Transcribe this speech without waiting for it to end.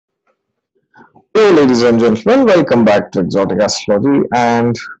Hello, ladies and gentlemen, welcome back to Exotic Astrology,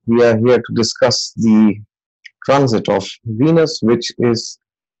 and we are here to discuss the transit of Venus, which is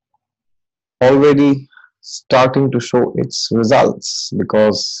already starting to show its results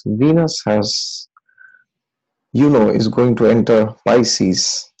because Venus is going to enter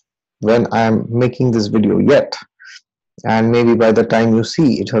Pisces when I am making this video yet. And maybe by the time you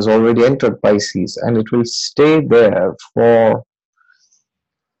see, it has already entered Pisces and it will stay there for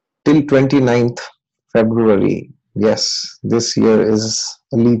till 29th February. Yes, this year is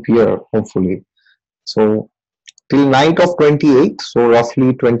a leap year, hopefully. So, till night of 28th, so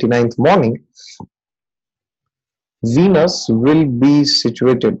roughly 29th morning, Venus will be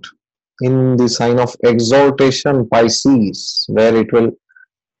situated in the sign of exaltation Pisces, where it will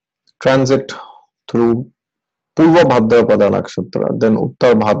transit through Purva Bhadrapada Nakshatra, then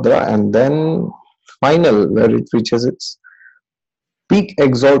Uttar Bhadra, and then final, where it reaches its peak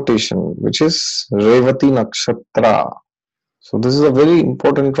exaltation, which is Revati Nakshatra. So this is a very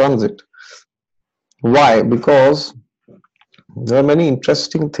important transit. Why? Because there are many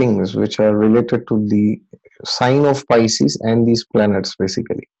interesting things which are related to the sign of Pisces and these planets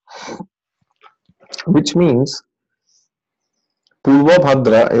basically. Which means Purva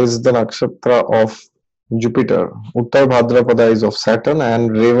Bhadra is the nakshatra of Jupiter, Uttar Bhadrapada is of Saturn,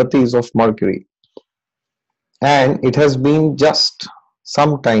 and Revati is of Mercury. And it has been just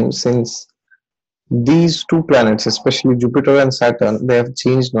some time since these two planets, especially Jupiter and Saturn, they have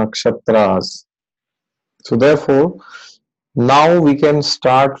changed nakshatras. So therefore, now we can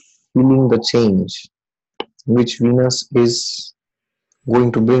start feeling the change which Venus is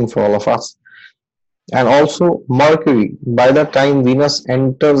going to bring for all of us. And also Mercury, by the time Venus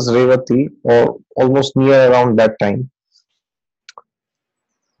enters Revati, or almost near around that time,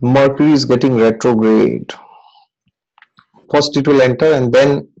 Mercury is getting retrograde. First it will enter and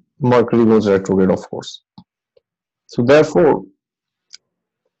then Mercury goes retrograde, of course. So therefore,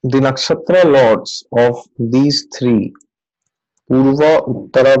 the nakshatra lords of these three, Purva,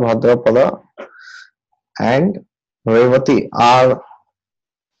 Uttara, Bhadrapada and Revati, are,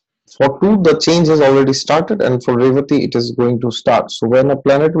 for two the change has already started, and for Revati it is going to start. So when a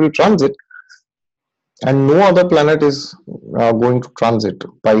planet will transit, and no other planet is going to transit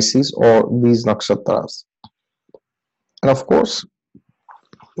Pisces or these nakshatras. And of course,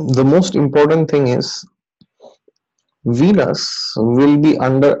 the most important thing is Venus will be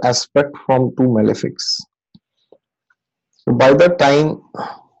under aspect from two malefics. So by the time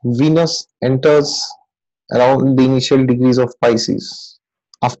Venus enters around the initial degrees of Pisces,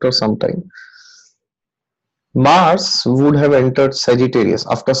 after some time, Mars would have entered Sagittarius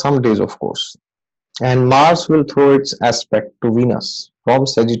after some days, of course. And Mars will throw its aspect to Venus from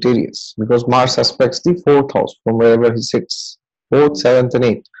Sagittarius, because Mars aspects the fourth house from wherever he sits, fourth, seventh, and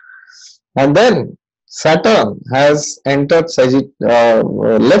eighth. And then Saturn has entered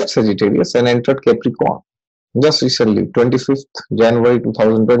left Sagittarius and entered Capricorn just recently, 25th January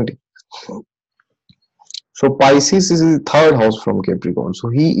 2020. So Pisces is the third house from Capricorn. So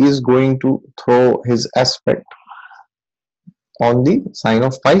he is going to throw his aspect on the sign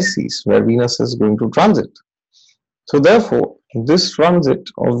of Pisces, where Venus is going to transit. So therefore, this transit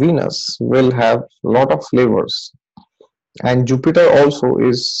of Venus will have a lot of flavors. And Jupiter also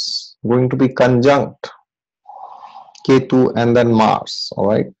is going to be conjunct Ketu and then Mars. All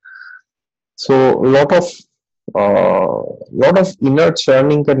right. So a lot of inner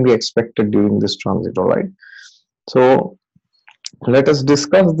churning can be expected during this transit. All right. So let us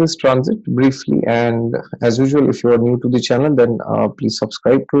discuss this transit briefly, and as usual, if you are new to the channel, then please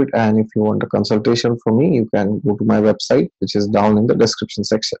subscribe to it, and if you want a consultation from me, you can go to my website, which is down in the description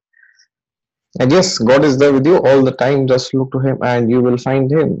section. And yes, God is there with you all the time. Just look to him and you will find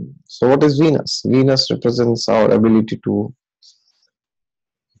him. So what is Venus? Venus represents our ability to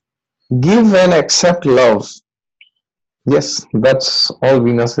give and accept love. Yes, that's all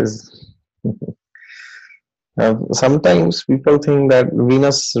Venus is. Sometimes people think that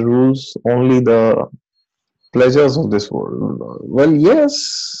Venus rules only the pleasures of this world. Well,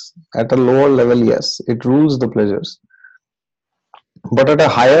 yes, at a lower level, yes, it rules the pleasures. But at a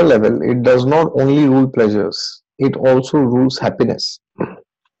higher level, it does not only rule pleasures, it also rules happiness.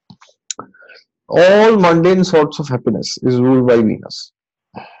 All mundane sorts of happiness is ruled by Venus,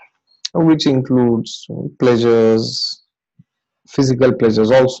 which includes pleasures, physical pleasures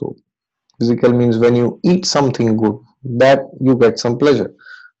also. Physical means when you eat something good, that you get some pleasure.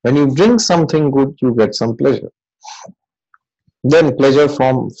 When you drink something good, you get some pleasure. Then pleasure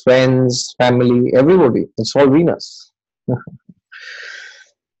from friends, family, everybody. It's all Venus.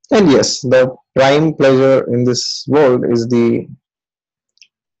 And yes, the prime pleasure in this world is the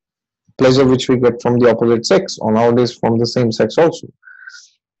pleasure which we get from the opposite sex, or nowadays from the same sex also.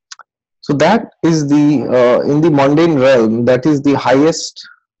 So that is the in the mundane realm, that is the highest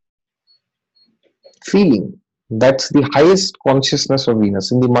feeling, that's the highest consciousness of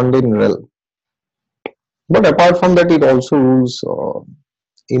Venus in the mundane realm. But apart from that, it also rules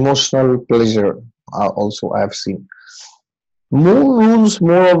emotional pleasure. Also, I have seen Moon rules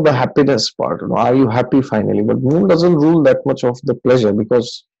more of the happiness part. Are you happy finally? But Moon doesn't rule that much of the pleasure,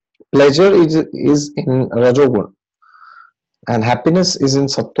 because pleasure is in Rajogun and happiness is in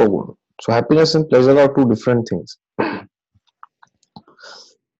Sattvagun. So happiness and pleasure are two different things.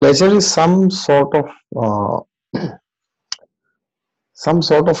 Pleasure is some sort of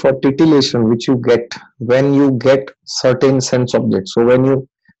a titillation which you get when you get certain sense objects. So when you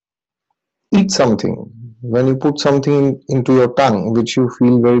eat something, when you put something into your tongue which you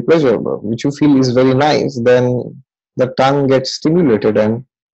feel very pleasurable, which you feel is very nice, then the tongue gets stimulated and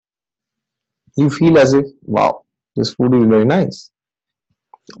you feel as if, wow, this food is very nice.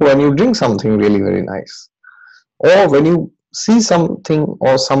 When you drink something really very nice, or when you see something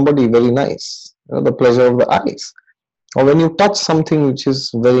or somebody very nice, the pleasure of the eyes, or when you touch something which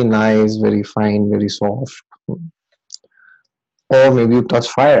is very nice, very fine, very soft, or maybe you touch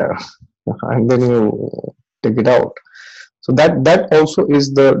fire and then you take it out. So that also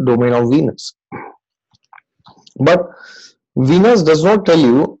is the domain of Venus. But Venus does not tell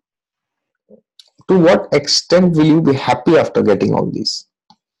you to what extent will you be happy after getting all these.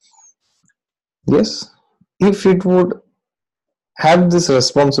 Yes, if it would have this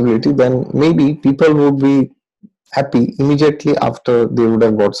responsibility, then maybe people would be happy immediately after they would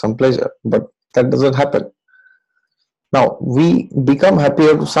have got some pleasure, but that doesn't happen. Now, we become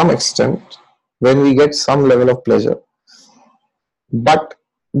happier to some extent when we get some level of pleasure, but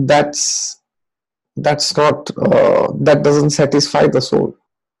that's not that doesn't satisfy the soul.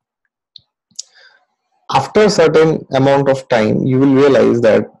 After a certain amount of time, you will realize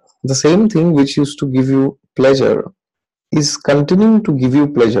that the same thing which used to give you pleasure is continuing to give you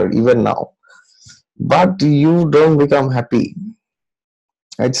pleasure even now, but you don't become happy.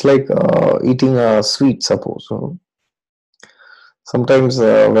 It's like eating a sweet, suppose. Sometimes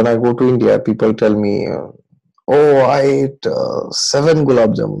when I go to India, people tell me, oh, I ate 7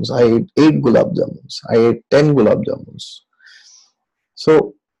 gulab jamuns, I ate 8 gulab jamuns, I ate 10 gulab jamuns.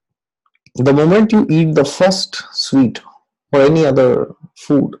 So the moment you eat the first sweet or any other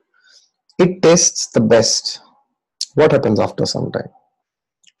food, it tastes the best. What happens after some time?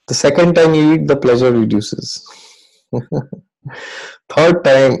 The second time you eat, the pleasure reduces. Third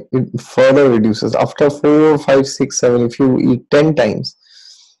time, it further reduces. After 4, 5, 6, 7, if you eat 10 times,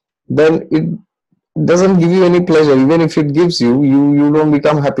 then it doesn't give you any pleasure. Even if it gives you, you don't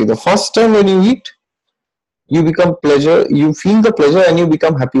become happy. The first time when you eat, you become pleasure, you feel the pleasure and you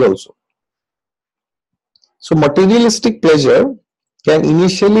become happy also. So materialistic pleasure can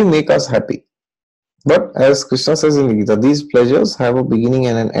initially make us happy. But as Krishna says in the Gita, these pleasures have a beginning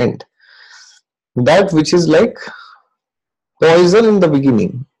and an end. That which is like poison in the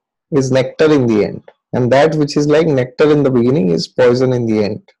beginning is nectar in the end. And that which is like nectar in the beginning is poison in the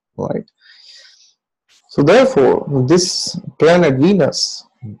end. Right? So therefore, this planet Venus,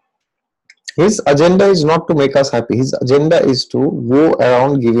 his agenda is not to make us happy. His agenda is to go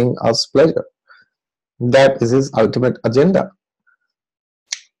around giving us pleasure. That is his ultimate agenda.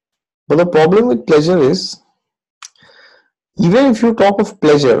 But the problem with pleasure is, even if you talk of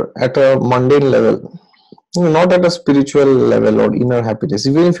pleasure at a mundane level, not at a spiritual level or inner happiness,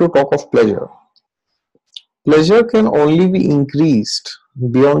 even if you talk of pleasure, pleasure can only be increased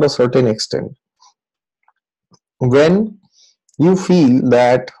beyond a certain extent when you feel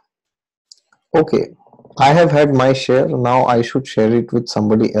that, okay, I have had my share, now I should share it with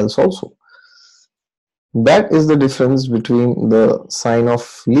somebody else also. That is the difference between the sign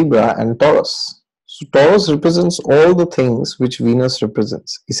of Libra and Taurus. So Taurus represents all the things which Venus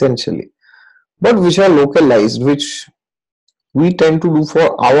represents, essentially, but which are localized, which we tend to do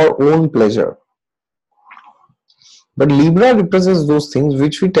for our own pleasure. But Libra represents those things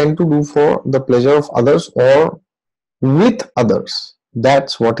which we tend to do for the pleasure of others or with others.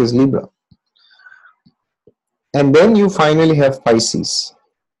 That's what is Libra. And then you finally have Pisces.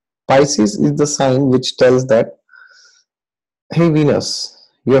 Pisces is the sign which tells that, hey Venus,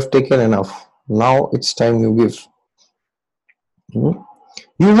 you have taken enough. Now it's time you give.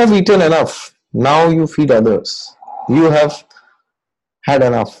 You have eaten enough. Now you feed others. You have had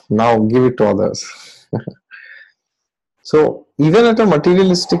enough. Now give it to others. So even at a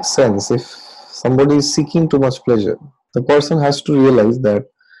materialistic sense, if somebody is seeking too much pleasure, the person has to realize that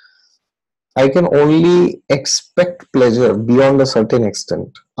I can only expect pleasure beyond a certain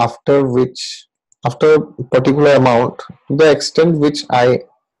extent, after a particular amount, to the extent which I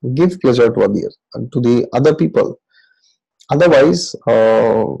give pleasure to the other people. Otherwise,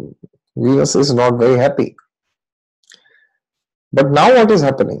 Venus is not very happy. But now what is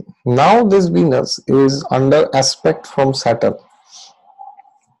happening? Now this Venus is under aspect from Saturn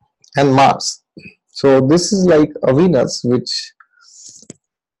and Mars. So this is like a Venus which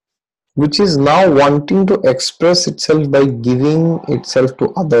is now wanting to express itself by giving itself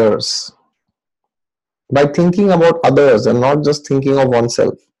to others, by thinking about others and not just thinking of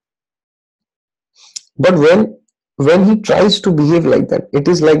oneself. But when he tries to behave like that, it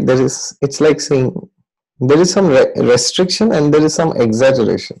is like it's like saying there is some restriction and there is some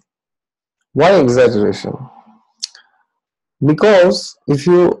exaggeration. Why exaggeration? Because if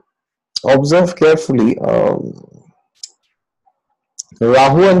you observe carefully,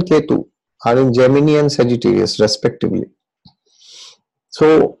 Rahu and Ketu are in Gemini and Sagittarius respectively.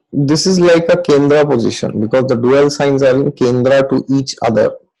 So this is like a Kendra position because the dual signs are in Kendra to each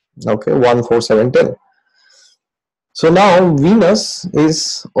other. Okay, 1, 4, 7, 10. So now Venus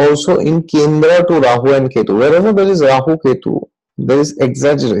is also in Kendra to Rahu and Ketu. Wherever there is Rahu Ketu, there is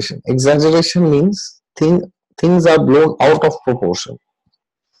exaggeration. Exaggeration means things are blown out of proportion.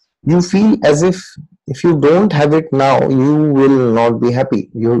 You feel as if you don't have it now, you will not be happy.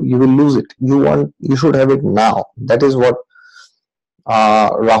 You will lose it. You should have it now. That is what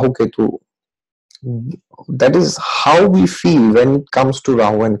Rahu Ketu. That is how we feel when it comes to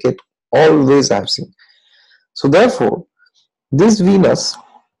Rahu and Ketu. Always I have seen. So therefore, this Venus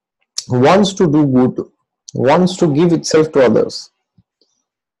wants to do good, wants to give itself to others.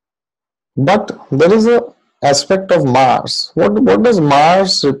 But there is a aspect of Mars. What does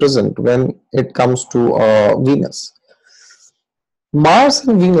Mars represent when it comes to Venus? Mars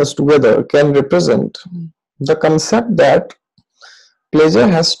and Venus together can represent the concept that pleasure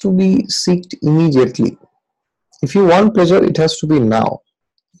has to be sought immediately. If you want pleasure, it has to be now.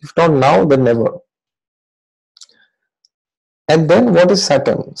 If not now, then never. And then what is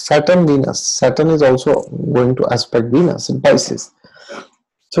Saturn? Saturn, Venus. Saturn is also going to aspect Venus in Pisces.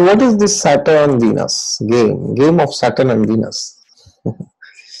 So what is this Saturn Venus game? Game of Saturn and Venus.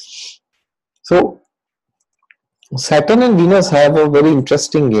 So Saturn and Venus have a very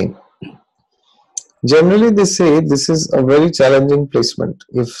interesting game. Generally they say this is a very challenging placement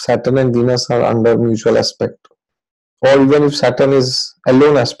if Saturn and Venus are under mutual aspect, or even if Saturn is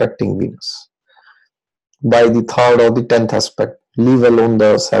alone aspecting Venus by the 3rd or the 10th aspect, leave alone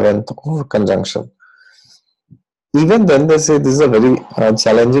the 7th or conjunction. Even then they say this is a very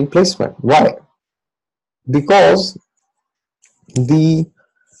challenging placement. Why? Because the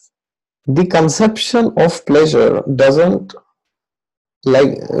conception of pleasure doesn't, like,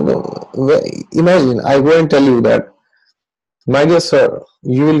 imagine I go and tell you that, my dear sir,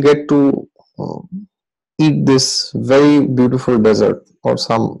 you will get to eat this very beautiful dessert or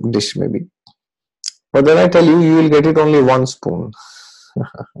some dish maybe, but then I tell you you will get it only 1 spoon.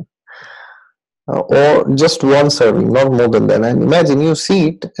 Or just 1 serving, not more than that. And imagine you see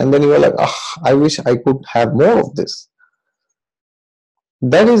it and then you are like, I wish I could have more of this.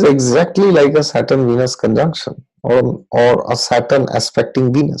 That is exactly like a Saturn Venus conjunction or a Saturn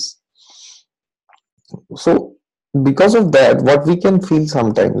aspecting Venus. So because of that, what we can feel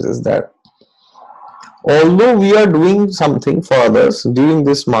sometimes is that although we are doing something for others during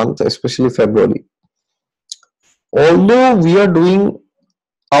this month, especially February, although we are doing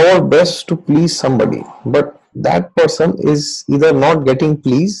our best to please somebody, but that person is either not getting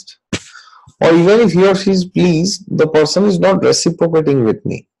pleased, or even if he or she is pleased, the person is not reciprocating with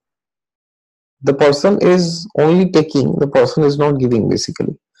me. The person is only taking, the person is not giving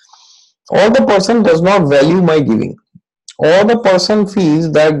basically. Or the person does not value my giving. Or the person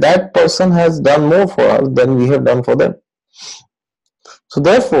feels that that person has done more for us than we have done for them. So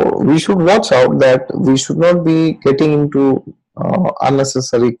therefore, we should watch out that we should not be getting into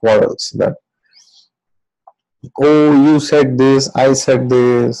unnecessary quarrels that, oh, you said this, I said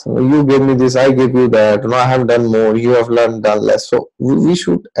this, you gave me this, I gave you that, no, I have done more, you have done less. So we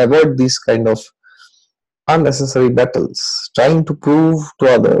should avoid these kind of unnecessary battles, trying to prove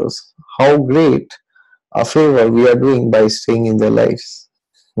to others how great a favor we are doing by staying in their lives.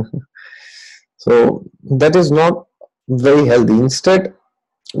 So that is not very healthy. Instead,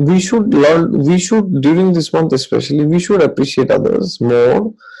 we should during this month especially, we should appreciate others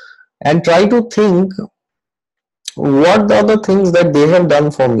more and try to think what are the things that they have done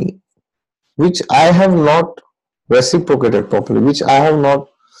for me which I have not reciprocated properly, which I have not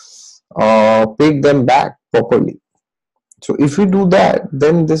paid them back properly. So if we do that,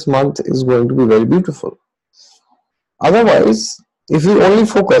 then this month is going to be very beautiful. Otherwise, if we only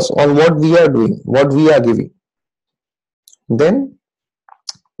focus on what we are doing, what we are giving, then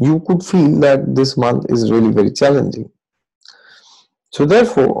you could feel that this month is really very challenging. So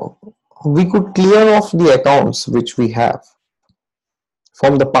therefore, we could clear off the accounts which we have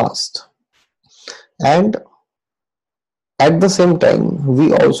from the past, and at the same time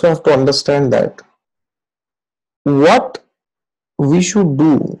we also have to understand that what we should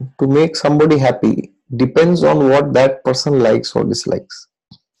do to make somebody happy depends on what that person likes or dislikes.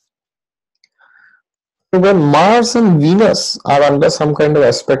 So when Mars and Venus are under some kind of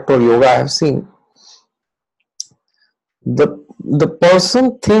aspect or yoga, I have seen the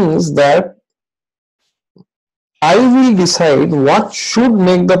person thinks that I will decide what should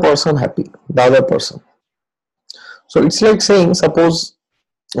make the person happy, the other person. So it's like saying, suppose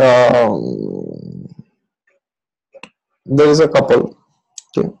there is a couple,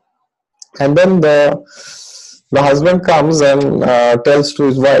 okay, and then the husband comes and tells to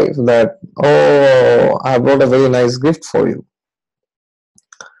his wife that, oh, I brought a very nice gift for you.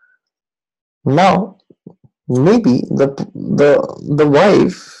 Now maybe the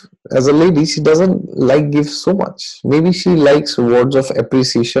wife, as a lady, she doesn't like gifts so much. Maybe she likes words of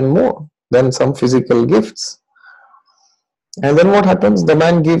appreciation more than some physical gifts. And then what happens? The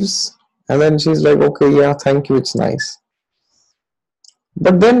man gives, and then she's like, okay, yeah, thank you, it's nice.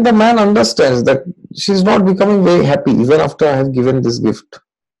 But then the man understands that she's not becoming very happy even after I have given this gift.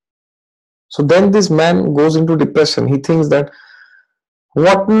 So then this man goes into depression. He thinks that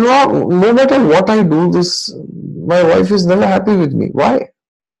no matter what I do, this my wife is never happy with me. Why?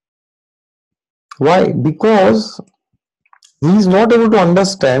 Why? Because he is not able to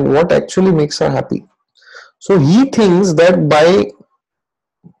understand what actually makes her happy. So he thinks that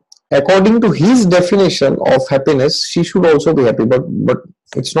according to his definition of happiness, she should also be happy. But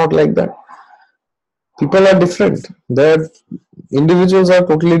it's not like that. People are different. Their individuals are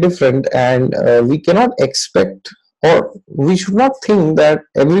totally different, and we cannot expect, or we should not think that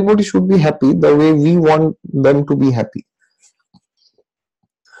everybody should be happy the way we want them to be happy.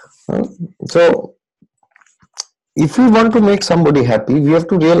 So if we want to make somebody happy, we have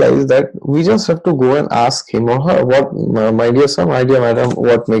to realize that we just have to go and ask him or her, what, my dear son, my dear madam,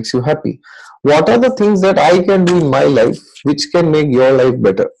 what makes you happy? What are the things that I can do in my life which can make your life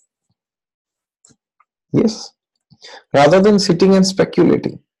better? Yes. Rather than sitting and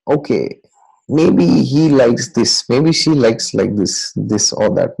speculating, okay, maybe he likes this, maybe she likes like this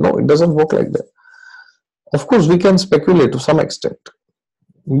or that. No, it doesn't work like that. Of course, we can speculate to some extent,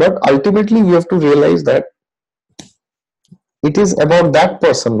 but ultimately we have to realize that it is about that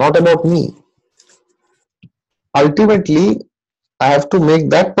person, not about me. Ultimately, I have to make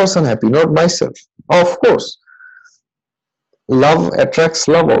that person happy, not myself. Of course, love attracts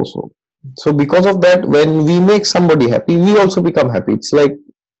love also. So because of that, when we make somebody happy, we also become happy. It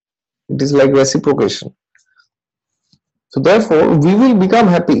is like reciprocation. So therefore, we will become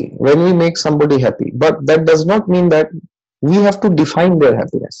happy when we make somebody happy. But that does not mean that we have to define their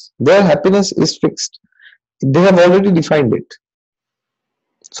happiness. Their happiness is fixed. They have already defined it.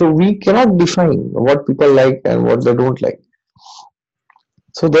 So we cannot define what people like and what they don't like.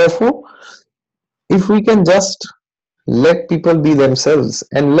 So therefore, if we can just let people be themselves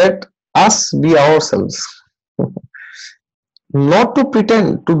and let us be ourselves, not to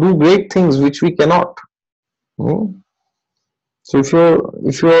pretend to do great things which we cannot. So if you're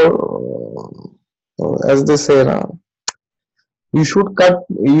as they say now, you should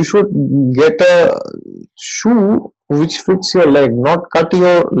get a shoe which fits your leg, not cut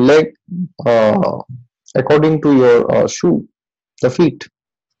your leg according to your shoe, the feet.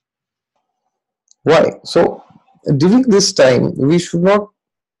 Why? So during this time, we should not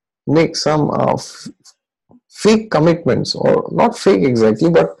make some fake commitments, or not fake exactly,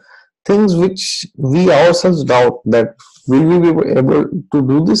 but things which we ourselves doubt that will we be able to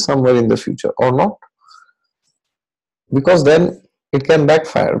do this somewhere in the future or not, because then it can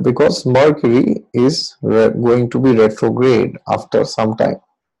backfire, because Mercury is going to be retrograde after some time,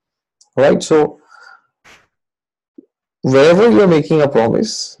 right? So wherever you are making a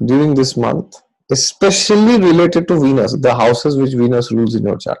promise during this month, especially related to Venus, the houses which Venus rules in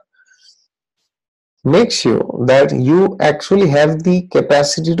your chart, make sure that you actually have the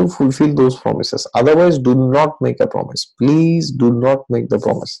capacity to fulfill those promises. Otherwise, do not make a promise. Please do not make the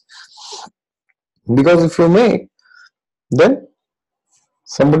promise. Because if you make, then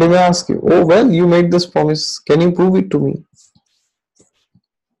somebody may ask you, oh, well, you made this promise. Can you prove it to me?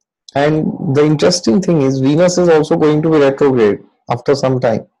 And the interesting thing is, Venus is also going to be retrograde after some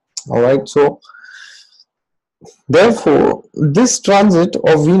time. All right. So Therefore, this transit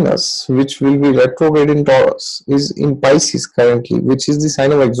of Venus, which will be retrograde in Taurus, is in Pisces currently, which is the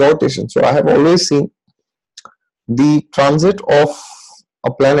sign of exaltation. So I have always seen the transit of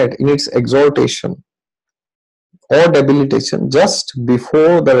a planet in its exaltation or debilitation just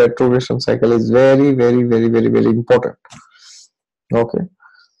before the retrogression cycle is very important. Okay,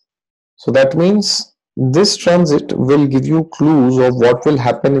 so that means this transit will give you clues of what will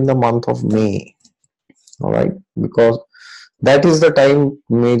happen in the month of May. All right, because that is the time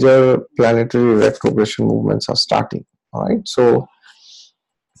major planetary retrogression movements are starting. All right, so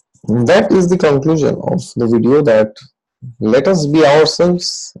that is the conclusion of the video, that let us be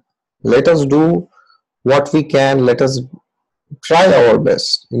ourselves, let us do what we can, let us try our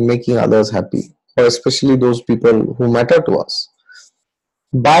best in making others happy, or especially those people who matter to us,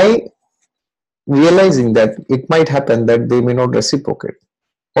 by realizing that it might happen that they may not reciprocate,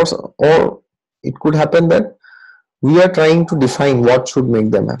 or it could happen that we are trying to define what should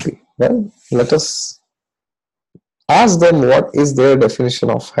make them happy. Well, let us ask them what is their definition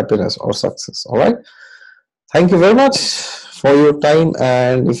of happiness or success. All right, thank you very much for your time,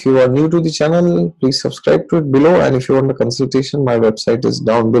 and if you are new to the channel, please subscribe to it below, and if you want a consultation, my website is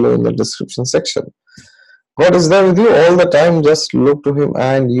down below in the description section. God is there with you all the time. Just look to him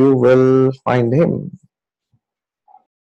and you will find him.